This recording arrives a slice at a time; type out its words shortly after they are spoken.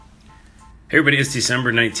Hey everybody, it's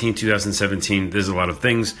December 19, 2017. There's a lot of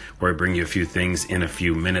things where I bring you a few things in a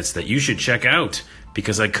few minutes that you should check out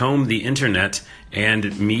because I comb the internet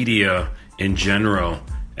and media in general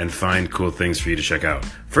and find cool things for you to check out.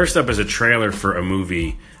 First up is a trailer for a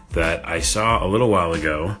movie that I saw a little while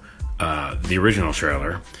ago, the original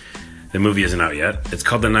trailer. The movie isn't out yet. It's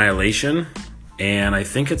called Annihilation, and I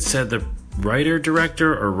think it said the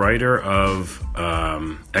writer of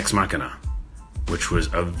Ex Machina, which was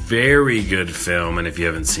a very good film, and if you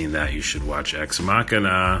haven't seen that, you should watch Ex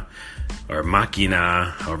Machina, or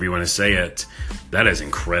Machina, however you want to say it. That is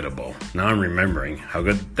incredible. Now I'm remembering how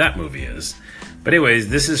good that movie is. But anyways,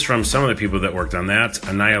 this is from some of the people that worked on that.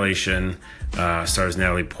 Annihilation stars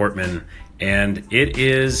Natalie Portman, and it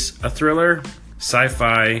is a thriller,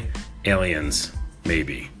 sci-fi, aliens,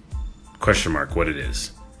 maybe. Question mark, what it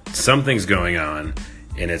is. Something's going on,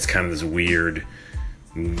 and it's kind of this weird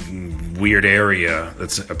area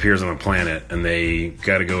that appears on the planet, and they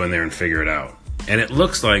got to go in there and figure it out. And it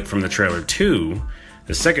looks like from the trailer 2,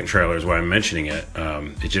 the second trailer is why I'm mentioning it.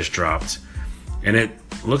 It just dropped, and it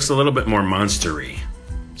looks a little bit more monster-y.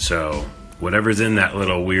 So whatever's in that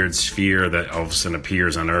little weird sphere that all of a sudden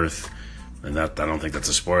appears on Earth, and that I don't think that's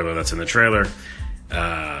a spoiler, that's in the trailer,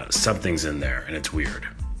 something's in there, and it's weird.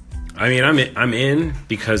 I mean, I'm in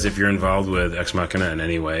because if you're involved with Ex Machina in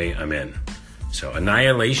any way, I'm in. So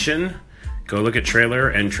Annihilation, go look at trailer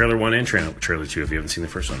 1 and trailer 2 if you haven't seen the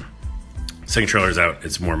first one. Second trailer's out.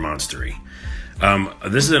 It's more monstery.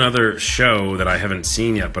 This is another show that I haven't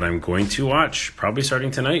seen yet, but I'm going to watch, probably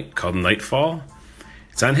starting tonight, called Nightfall.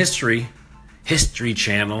 It's on History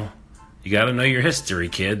Channel. You got to know your history,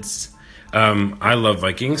 kids. I love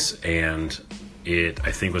Vikings, and it,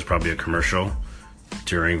 I think, was probably a commercial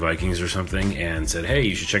during Vikings or something, and said, hey,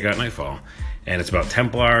 you should check out Nightfall. And it's about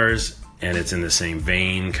Templars, and it's in the same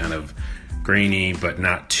vein, kind of grainy, but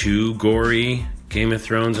not too gory. Game of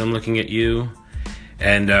Thrones, I'm looking at you.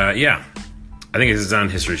 And yeah, I think it's on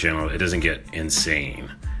History Channel. It doesn't get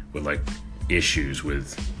insane with like issues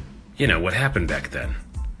with, what happened back then.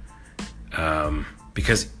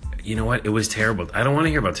 Because, you know what? It was terrible. I don't want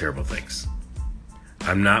to hear about terrible things.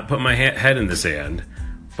 I'm not putting my head in the sand,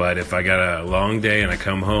 but if I got a long day and I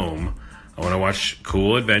come home, I want to watch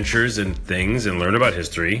cool adventures and things and learn about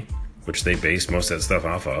history, which they base most of that stuff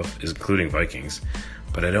off of, including Vikings.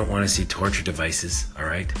 But I don't want to see torture devices, all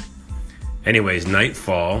right? Anyways,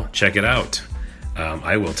 Nightfall, check it out.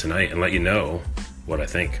 I will tonight and let you know what I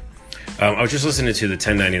think. I was just listening to the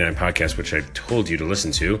 1099 podcast, which I've told you to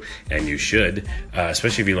listen to, and you should,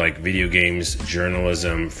 especially if you like video games,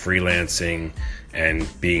 journalism, freelancing, and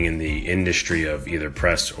being in the industry of either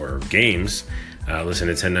press or games. Listen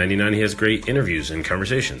to 1099. He has great interviews and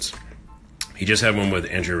conversations. He just had one with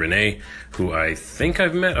Andrew Renee, who I think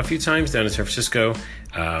I've met a few times down in San Francisco.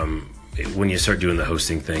 When you start doing the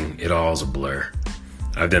hosting thing, it all is a blur.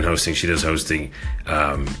 I've done hosting. She does hosting.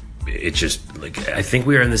 It just, like, I think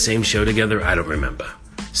we were in the same show together. I don't remember.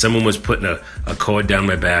 Someone was putting a cord down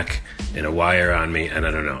my back and a wire on me, and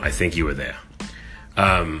I don't know. I think you were there.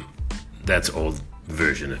 That's old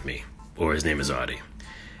version of me. Or his name is Audie.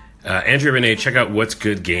 Andrea Renee, check out What's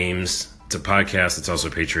Good Games. It's a podcast. It's also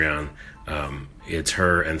Patreon. It's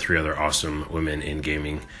her and 3 other awesome women in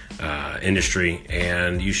gaming industry,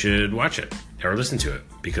 and you should watch it or listen to it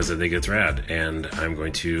because I think it's rad. And I'm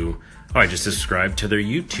going to, I just subscribed to their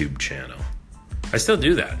YouTube channel. I still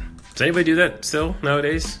do that. Does anybody do that still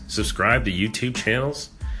nowadays? Subscribe to YouTube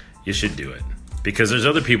channels? You should do it because there's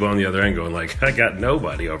other people on the other end going like, I got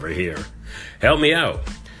nobody over here. Help me out.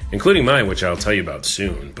 Including mine, which I'll tell you about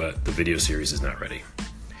soon, but the video series is not ready.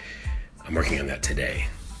 I'm working on that today.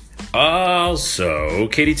 Also,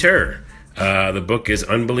 Katie Tur. The book is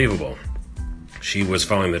unbelievable. She was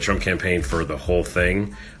following the Trump campaign for the whole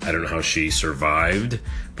thing. I don't know how she survived,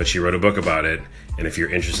 but she wrote a book about it. And if you're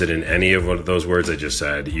interested in any of those words I just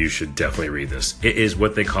said, you should definitely read this. It is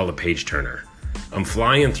what they call a page turner. I'm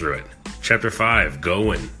flying through it. Chapter 5,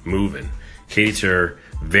 going, moving. Katie Tur,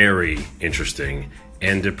 very interesting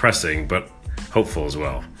and depressing, but hopeful as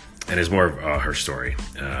well. And is more of her story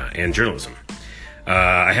and journalism.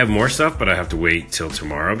 I have more stuff, but I have to wait till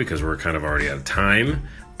tomorrow because we're kind of already out of time.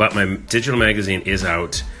 But my digital magazine is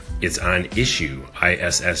out. It's on Issuu,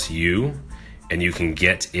 ISSU, and you can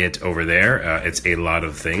get it over there. It's a lot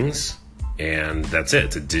of things, and that's it.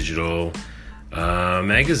 It's a digital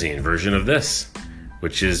magazine version of this,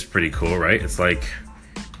 which is pretty cool, right? It's like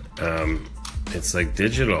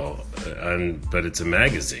digital, but it's a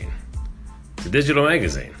magazine. It's a digital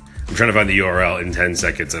magazine. I'm trying to find the URL in 10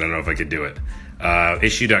 seconds. I don't know if I could do it.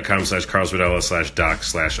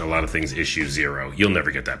 Issuu.com/CarlosVidela/doc/a lot of things issue 0. You'll never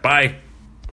get that. Bye.